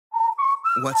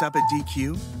What's up at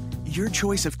DQ? Your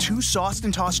choice of 2 sauced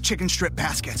and tossed chicken strip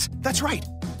baskets. That's right.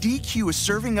 DQ is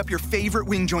serving up your favorite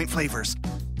wing joint flavors,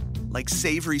 like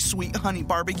savory sweet honey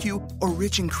barbecue or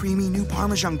rich and creamy new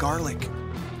Parmesan garlic.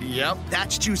 Yep,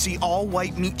 that's juicy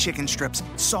all-white meat chicken strips,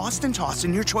 sauced and tossed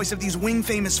in your choice of these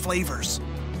wing-famous flavors.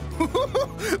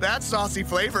 That saucy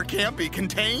flavor can't be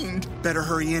contained. Better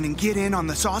hurry in and get in on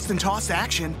the sauced and tossed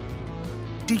action.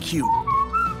 DQ.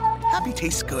 Happy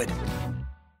tastes good.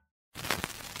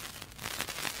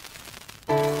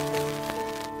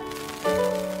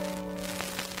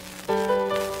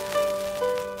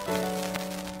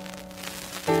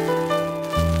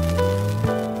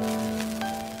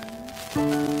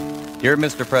 Dear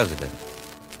Mr. President,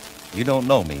 you don't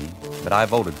know me, but I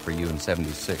voted for you in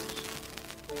 '76.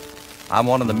 I'm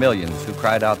one of the millions who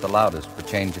cried out the loudest for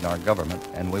change in our government,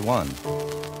 and we won.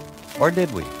 Or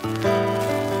did we?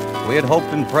 We had hoped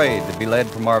and prayed to be led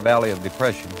from our valley of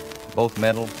depression, both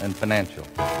mental and financial,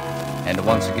 and to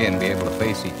once again be able to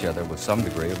face each other with some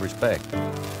degree of respect.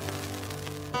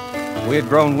 We had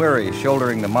grown weary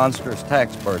shouldering the monstrous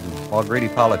tax burden while greedy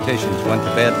politicians went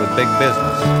to bed with big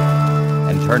business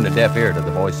and turned a deaf ear to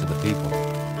the voice of the people.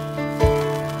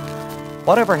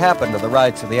 Whatever happened to the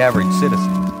rights of the average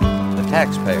citizen, the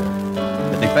taxpayer,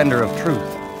 the defender of truth,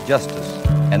 justice,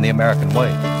 and the American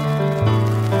way?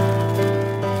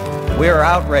 We are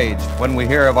outraged when we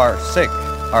hear of our sick,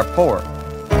 our poor,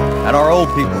 and our old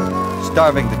people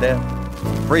starving to death,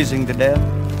 freezing to death,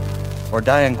 or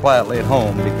dying quietly at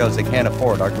home because they can't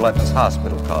afford our gluttonous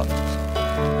hospital costs.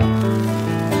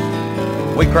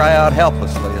 We cry out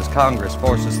helplessly as Congress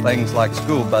forces things like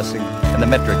school busing and the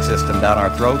metric system down our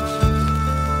throats.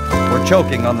 We're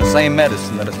choking on the same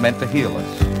medicine that is meant to heal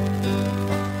us.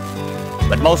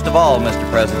 But most of all, Mr.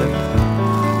 President,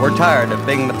 we're tired of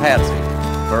being the patsy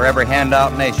for every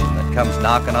handout nation that comes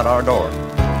knocking at our door.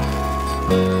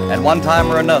 At one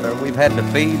time or another, we've had to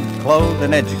feed, clothe,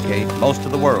 and educate most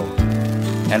of the world.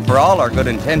 And for all our good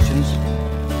intentions,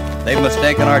 they've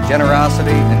mistaken our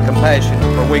generosity and compassion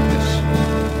for weakness,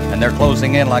 and they're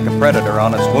closing in like a predator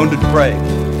on its wounded prey.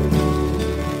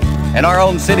 In our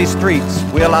own city streets,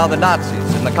 we allow the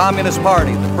Nazis and the Communist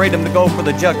Party the freedom to go for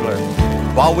the jugular,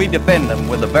 while we defend them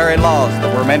with the very laws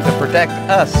that were meant to protect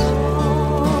us.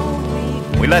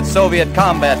 We let Soviet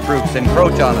combat troops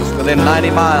encroach on us within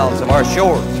 90 miles of our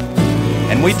shores,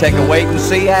 and we take a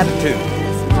wait-and-see attitude.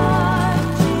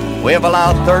 We have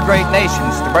allowed third-rate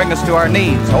nations to bring us to our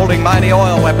knees, holding mighty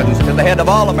oil weapons to the head of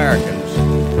all Americans.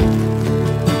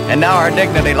 And now our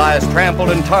dignity lies trampled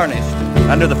and tarnished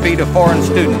under the feet of foreign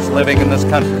students living in this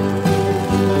country.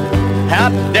 How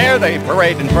dare they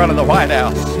parade in front of the White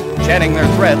House, chanting their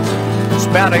threats,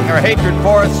 spouting their hatred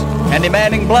for us, and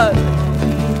demanding blood.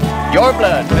 Your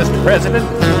blood, Mr. President.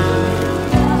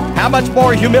 How much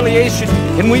more humiliation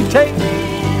can we take?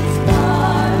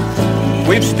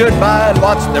 We've stood by and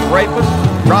watched them rape us,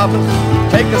 rob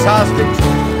us, take us hostage,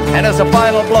 and as a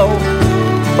final blow,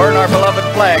 burn our beloved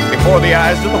flag before the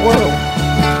eyes of the world.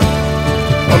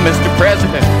 Oh, Mr.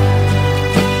 President,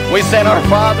 we sent our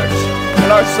fathers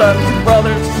and our sons and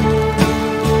brothers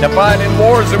to fight in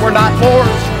wars that were not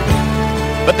wars,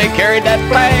 but they carried that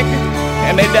flag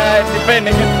and they died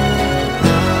defending it.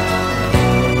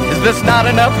 Is this not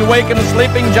enough to waken a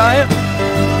sleeping giant?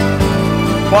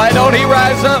 Why don't he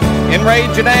rise up in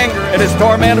rage and anger at his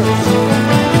tormentors?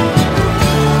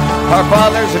 Our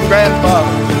fathers and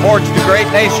grandfathers forged a great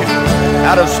nation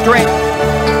out of strength,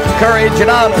 courage, and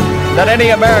honor that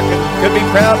any American could be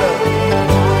proud of.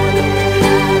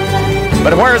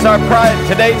 But where's our pride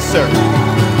today, sir?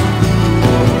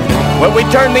 Will we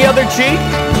turn the other cheek?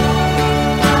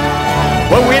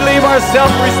 Will we leave our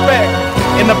self-respect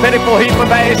in the pitiful heap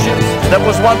of ashes that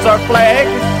was once our flag?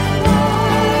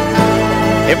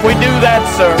 If we do that,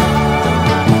 sir,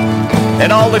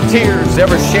 then all the tears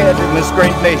ever shed in this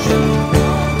great nation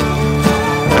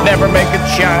would never make it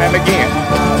shine again.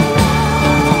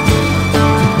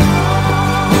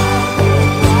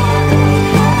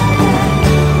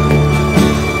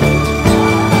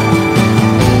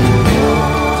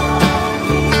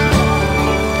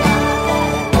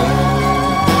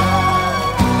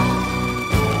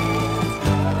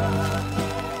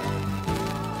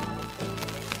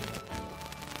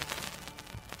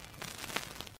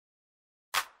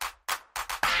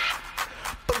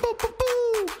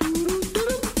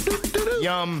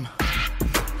 Yum.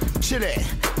 Chili,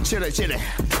 chili, chili.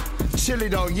 Chili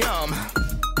don't yum.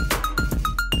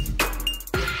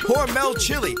 Hormel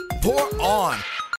chili. Pour on.